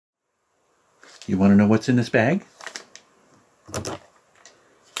You want to know what's in this bag?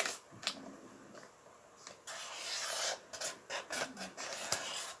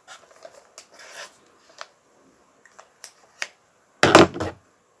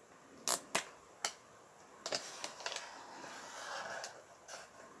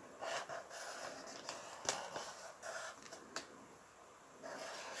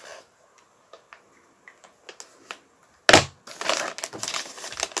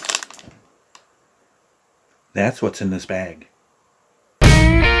 That's what's in this bag.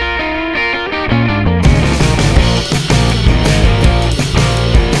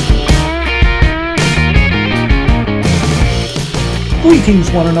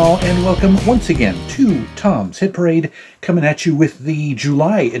 Greetings one and all, and welcome once again to Tom's Hit Parade, coming at you with the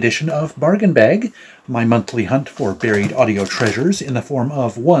July edition of Bargain Bag, my monthly hunt for buried audio treasures in the form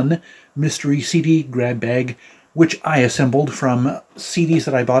of one mystery CD grab bag, which I assembled from CDs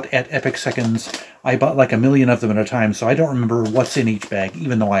that I bought at Epic Seconds. I bought like a million of them at a time, so I don't remember what's in each bag,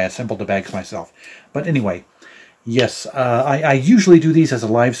 even though I assembled the bags myself. But anyway, yes, I usually do these as a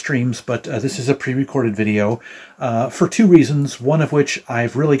live streams, but this is a pre-recorded video for two reasons, one of which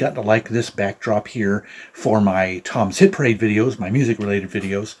I've really gotten to like this backdrop here for my Tom's Hit Parade videos, my music-related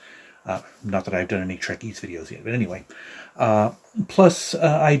videos. Not that I've done any Trekkies videos yet, but anyway. Plus,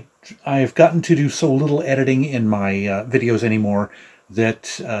 I've gotten to do so little editing in my videos anymore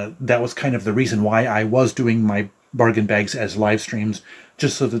that that was kind of the reason why I was doing my bargain bags as live streams,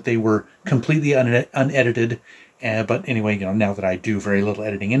 just so that they were completely unedited. But anyway, you know, now that I do very little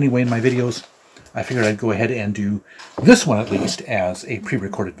editing anyway in my videos, I figured I'd go ahead and do this one at least as a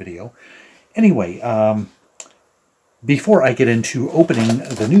pre-recorded video. Anyway, before I get into opening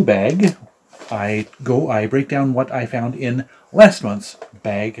the new bag, I break down what I found in last month's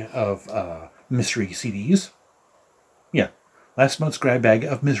bag of mystery CDs. Yeah, last month's grab bag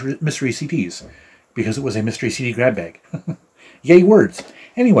of mystery CDs, because it was a mystery CD grab bag. Yay words.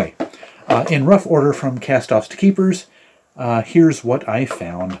 Anyway, in rough order from cast-offs to keepers, here's what I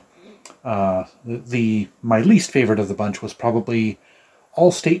found. My least favorite of the bunch was probably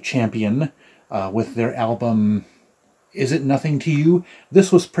All-State Champion with their album Is It Nothing to You?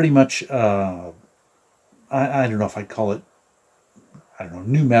 This was pretty much, I don't know if I'd call it, I don't know,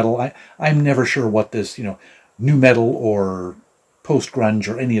 new metal. I'm never sure what this, you know, new metal or post-grunge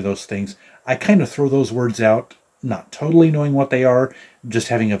or any of those things. I kind of throw those words out, not totally knowing what they are, just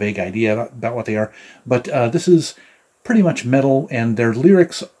having a vague idea about what they are. But this is pretty much metal, and their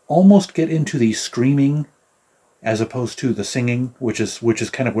lyrics almost get into the screaming as opposed to the singing, which is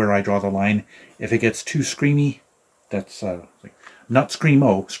kind of where I draw the line. If it gets too screamy, that's not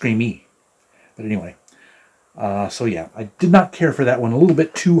screamo, screamy. But anyway, so yeah, I did not care for that one. A little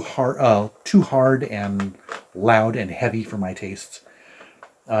bit too hard and loud and heavy for my tastes.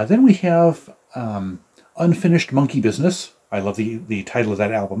 Then we have Unfinished Monkey Business. I love the title of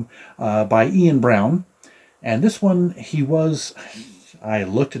that album, by Ian Brown. And this one, I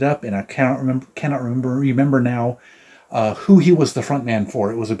looked it up and I cannot remember now who he was the front man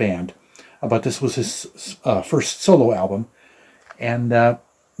for. It was a band. But this was his first solo album, and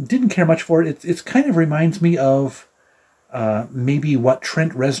didn't care much for it. It kind of reminds me of maybe what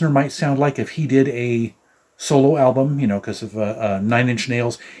Trent Reznor might sound like if he did a solo album, you know, because of Nine Inch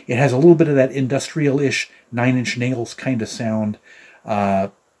Nails. It has a little bit of that industrial-ish Nine Inch Nails kind of sound.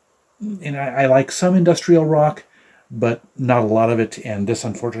 And I like some industrial rock, but not a lot of it, and this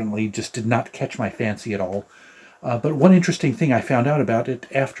unfortunately just did not catch my fancy at all. But one interesting thing I found out about it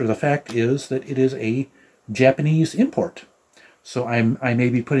after the fact is that it is a Japanese import. So I may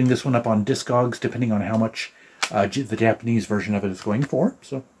be putting this one up on Discogs, depending on how much the Japanese version of it is going for.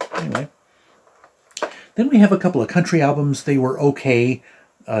 So anyway. Then we have a couple of country albums. They were okay,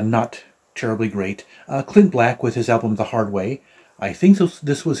 not terribly great. Clint Black with his album The Hard Way. I think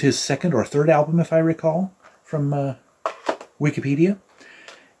this was his second or third album, if I recall, from Wikipedia.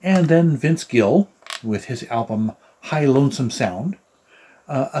 And then Vince Gill with his album High Lonesome Sound.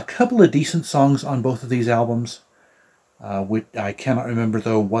 A couple of decent songs on both of these albums, which I cannot remember,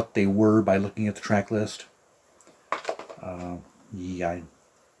 though, what they were by looking at the track list.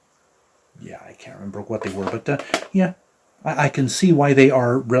 Yeah, I can't remember what they were, but yeah, I can see why they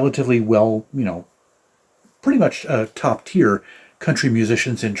are relatively well, you know, pretty much top-tier country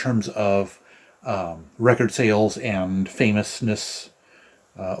musicians in terms of record sales and famousness.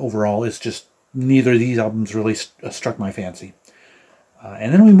 Overall, it's just neither of these albums really struck my fancy.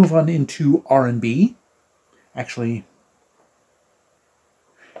 And then we move on into R&B. Actually,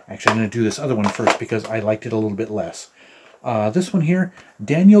 I'm going to do this other one first because I liked it a little bit less. This one here,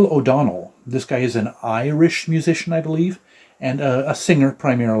 Daniel O'Donnell. This guy is an Irish musician, I believe, and a singer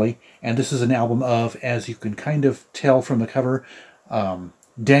primarily. And this is an album of, as you can kind of tell from the cover,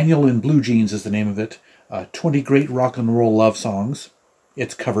 Daniel in Blue Jeans is the name of it. 20 Great Rock and Roll Love Songs.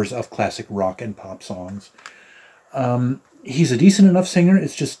 It's covers of classic rock and pop songs. He's a decent enough singer.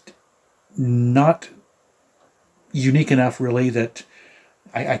 It's just not unique enough, really, that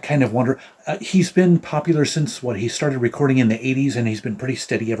I kind of wonder. He's been popular since, he started recording in the 80s, and he's been pretty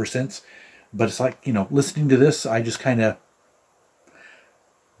steady ever since. But it's like, listening to this, I just kind of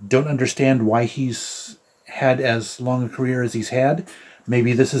don't understand why he's had as long a career as he's had.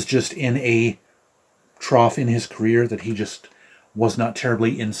 Maybe this is just in a trough in his career that he just was not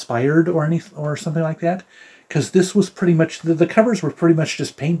terribly inspired or something like that. Because this was pretty much, the covers were pretty much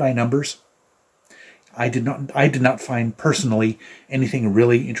just paint by numbers. I did not find personally anything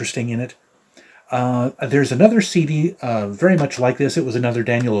really interesting in it. There's another CD very much like this. It was another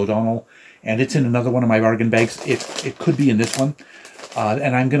Daniel O'Donnell, and it's in another one of my bargain bags. It could be in this one.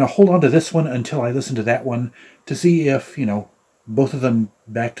 And I'm going to hold on to this one until I listen to that one to see if, both of them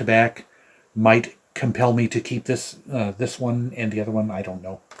back to back might compel me to keep this one and the other one. I don't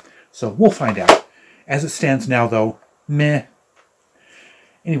know. So we'll find out. As it stands now, though, meh.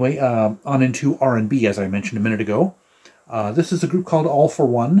 Anyway, on into R&B, as I mentioned a minute ago. This is a group called All for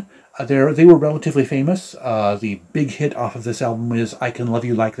One. They were relatively famous. The big hit off of this album is I Can Love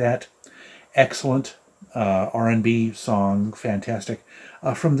You Like That. Excellent R&B song, fantastic.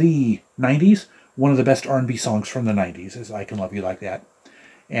 From the 90s, one of the best R&B songs from the 90s is I Can Love You Like That.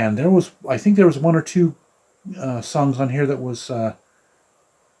 And I think there was one or two songs on here that was,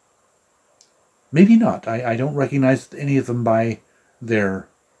 maybe not. I don't recognize any of them by their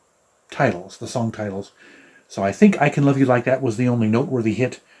titles, the song titles. So I think I Can Love You Like That was the only noteworthy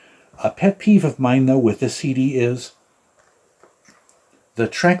hit. A pet peeve of mine, though, with this CD is the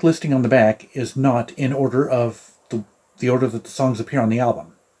track listing on the back is not in order of the order that the songs appear on the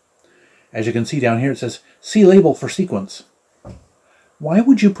album. As you can see down here, it says, see label for sequence. Why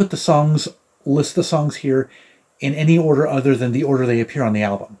would you put list the songs here in any order other than the order they appear on the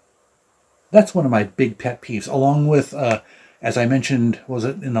album? That's one of my big pet peeves, along with, as I mentioned, was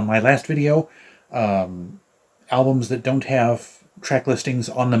it in my last video, albums that don't have track listings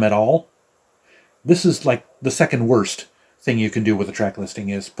on them at all. This is like the second worst thing you can do with a track listing,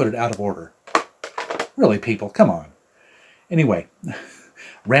 is put it out of order. Really, people, come on. Anyway,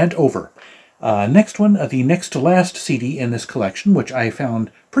 rant over. Next one, the next to last CD in this collection, which I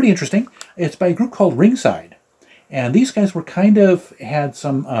found pretty interesting. It's by a group called Ringside. And these guys were had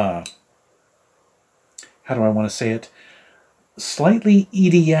some, how do I want to say it? Slightly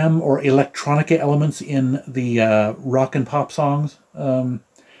EDM or electronica elements in the rock and pop songs.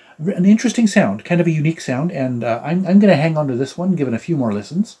 An interesting sound, kind of a unique sound, and I'm going to hang on to this one, give it a few more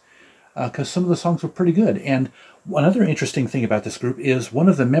listens, because some of the songs were pretty good. And another interesting thing about this group is one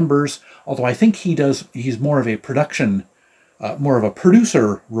of the members, although I think he's more of a more of a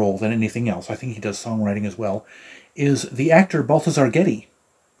producer role than anything else, I think he does songwriting as well, is the actor Balthazar Getty.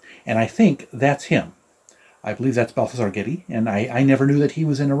 And I think that's him. I believe that's Balthazar Getty, and I never knew that he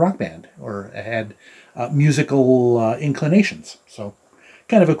was in a rock band or had musical inclinations. So,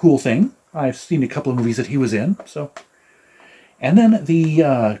 kind of a cool thing. I've seen a couple of movies that he was in. So, and then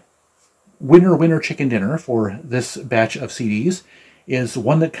the winner chicken dinner for this batch of CDs is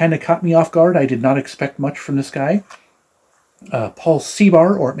one that kind of caught me off guard. I did not expect much from this guy. Paul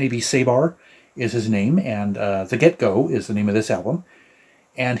Sebar, or maybe Sabar, is his name, and The Get-Go is the name of this album.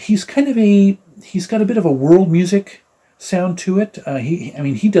 And he's got a bit of a world music sound to it.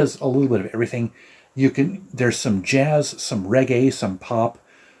 He does a little bit of everything. There's some jazz, some reggae, some pop,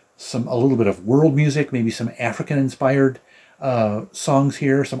 a little bit of world music, maybe some African-inspired songs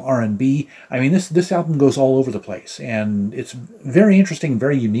here, some R&B. This album goes all over the place, and it's very interesting,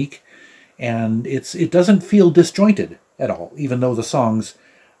 very unique, and it doesn't feel disjointed at all, even though the songs,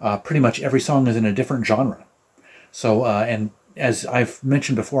 pretty much every song is in a different genre. So, and as I've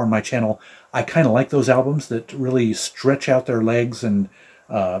mentioned before on my channel, I kind of like those albums that really stretch out their legs and,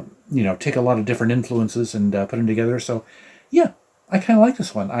 take a lot of different influences and put them together. So, yeah, I kind of like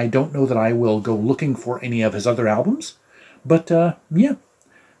this one. I don't know that I will go looking for any of his other albums, but, yeah,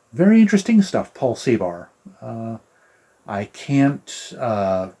 very interesting stuff, Paul Sabar. I can't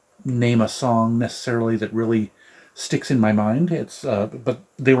name a song necessarily that really sticks in my mind. But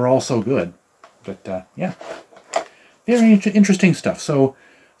they were all so good. But, yeah. Very interesting stuff. So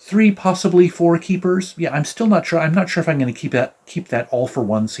 3, possibly 4 keepers. Yeah, I'm still not sure. I'm not sure if I'm going to keep that All for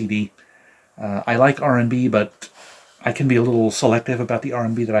One CD. I like R&B, but I can be a little selective about the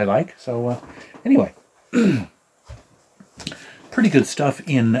R&B that I like. So anyway, pretty good stuff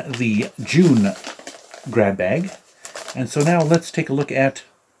in the June grab bag. And so now let's take a look at,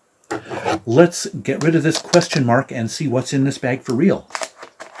 let's get rid of this question mark and see what's in this bag for real.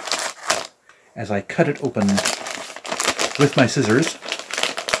 As I cut it open with my scissors.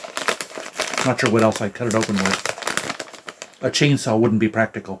 Not sure what else I'd cut it open with. A chainsaw wouldn't be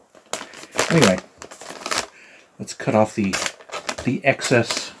practical. Anyway, let's cut off the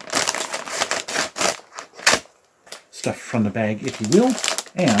excess stuff from the bag, if you will.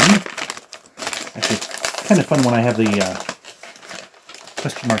 And actually, it's kind of fun when I have the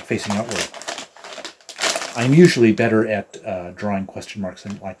question mark facing outward. I'm usually better at drawing question marks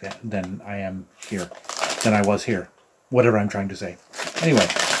like that than I am here, than I was here. Whatever I'm trying to say. Anyway,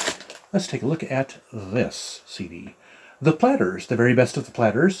 let's take a look at this CD. The Platters, the very best of the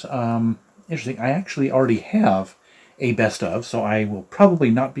Platters. Interesting, I actually already have a best of, so I will probably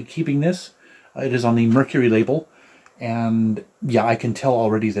not be keeping this. It is on the Mercury label, and yeah, I can tell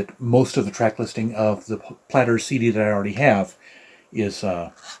already that most of the track listing of the Platters CD that I already have is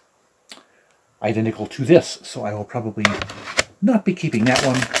identical to this, so I will probably not be keeping that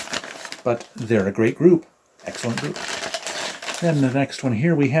one, but they're a great group. Excellent group. Then the next one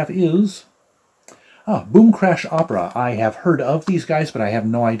here we have is Boom Crash Opera. I have heard of these guys, but I have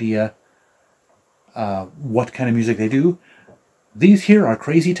no idea what kind of music they do. These here are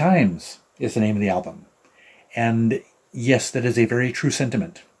Crazy Times is the name of the album. And yes, that is a very true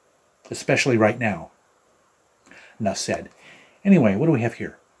sentiment, especially right now. Enough said. Anyway, what do we have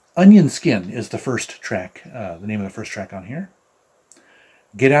here? Onion Skin is the first track, the name of the first track on here.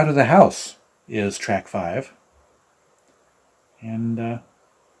 Get Out of the House is track 5. And,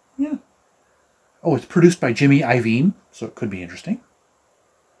 yeah. Oh, it's produced by Jimmy Iovine, so it could be interesting.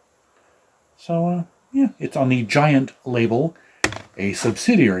 So, yeah, it's on the Giant label, a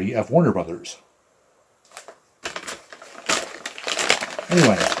subsidiary of Warner Brothers.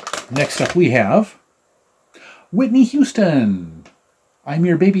 Anyway, next up we have Whitney Houston, I'm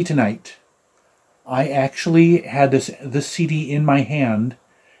Your Baby Tonight. I actually had this CD in my hand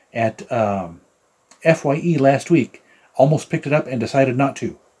at FYE last week. Almost picked it up and decided not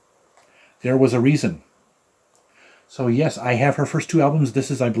to. There was a reason. So yes, I have her first 2 albums. This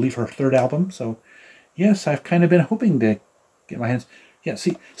is, I believe, her 3rd album. So yes, I've kind of been hoping to get my hands... Yeah,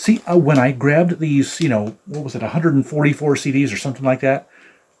 see, when I grabbed these, you know, what was it, 144 CDs or something like that,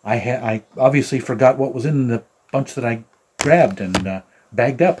 I obviously forgot what was in the bunch that I grabbed and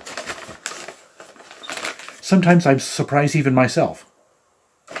bagged up. Sometimes I'm surprised even myself.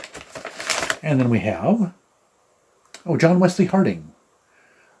 And then we have, John Wesley Harding.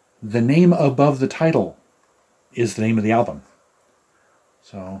 The name above the title is the name of the album.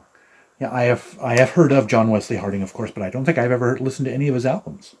 So, yeah, I have heard of John Wesley Harding, of course, but I don't think I've ever listened to any of his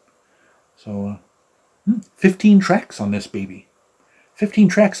albums. So, 15 tracks on this baby. 15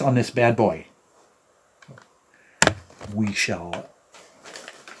 tracks on this bad boy.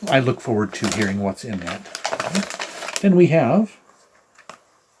 I look forward to hearing what's in that. Then we have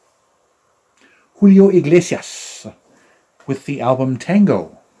Julio Iglesias with the album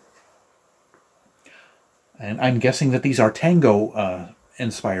Tango. And I'm guessing that these are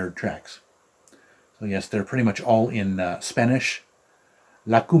tango-inspired tracks. So yes, they're pretty much all in Spanish.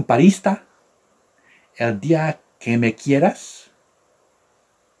 La Comparista, El Día que Me Quieras.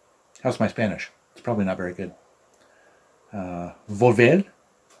 How's my Spanish? It's probably not very good. Volver,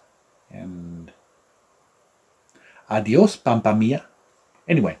 and Adios, Pampa Mia.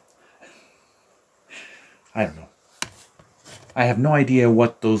 Anyway, I don't know. I have no idea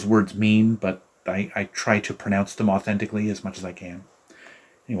what those words mean, but I try to pronounce them authentically as much as I can.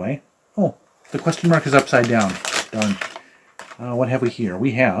 Anyway, the question mark is upside down. Darn. What have we here?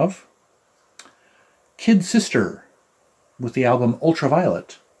 We have Kid Sister with the album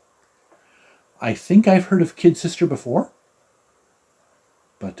Ultraviolet. I think I've heard of Kid Sister before,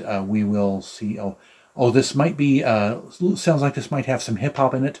 but we will see. This might be, sounds like this might have some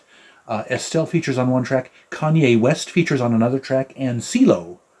hip-hop in it. Estelle features on one track, Kanye West features on another track, and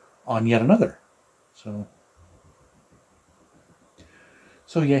CeeLo on yet another. So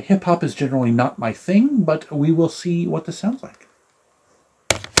yeah, hip-hop is generally not my thing, but we will see what this sounds like.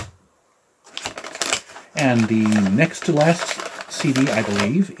 And the next to last CD, I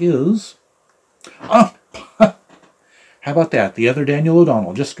believe, is... how about that? The other Daniel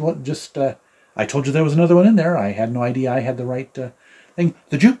O'Donnell. I told you there was another one in there. I had no idea I had the right thing.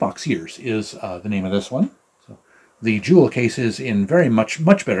 The Jukebox Years is the name of this one. So the jewel case is in very much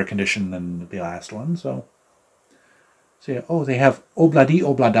better condition than the last one. So yeah, they have Obladi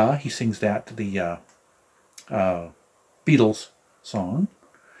Oblada. He sings that, the Beatles song.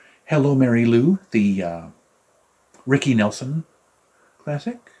 Hello Mary Lou, the Ricky Nelson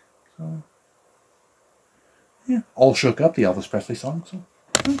classic. So Yeah, All Shook Up, the Elvis Presley song. So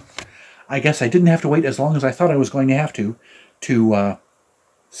I guess I didn't have to wait as long as I thought I was going to have to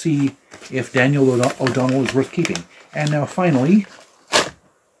see if Daniel O'Donnell is worth keeping. And now finally,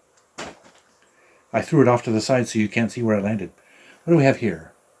 I threw it off to the side so you can't see where it landed. What do we have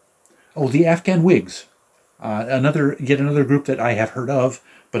here? Oh, the Afghan Whigs. Yet another group that I have heard of,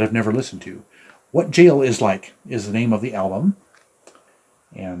 but I've never listened to. What Jail Is Like is the name of the album.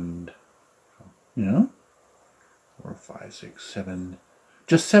 And, you know, 4, 5, 6, 7,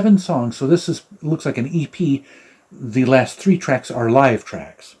 just 7 songs. So this looks like an EP. The last 3 tracks are live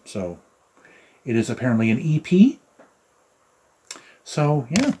tracks. So it is apparently an EP. So,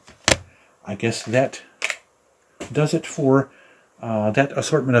 yeah, I guess that does it for that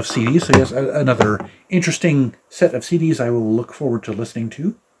assortment of CDs. So yes, another interesting set of CDs I will look forward to listening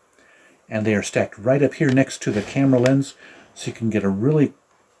to. And they are stacked right up here next to the camera lens, so you can get a really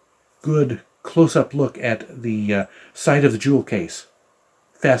good close-up look at the side of the jewel case.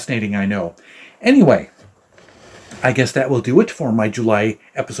 Fascinating, I know. Anyway, I guess that will do it for my July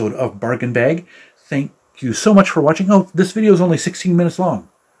episode of Bargain Bag. Thank you so much for watching. Oh, this video is only 16 minutes long.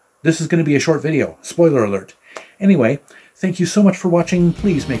 This is going to be a short video. Spoiler alert. Anyway, thank you so much for watching.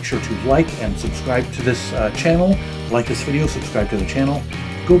 Please make sure to like and subscribe to this channel. Like this video, subscribe to the channel.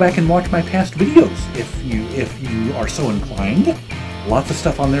 Go back and watch my past videos if you are so inclined. Lots of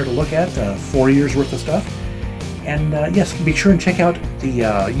stuff on there to look at, 4 years worth of stuff. And yes, be sure and check out the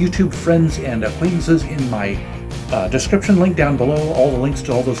YouTube friends and acquaintances in my description link down below. All the links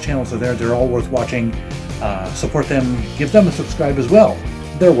to all those channels are there. They're all worth watching. Support them. Give them a subscribe as well.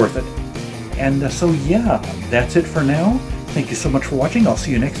 They're worth it. And so yeah, that's it for now. Thank you so much for watching. I'll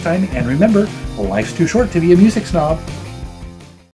see you next time. And remember, life's too short to be a music snob.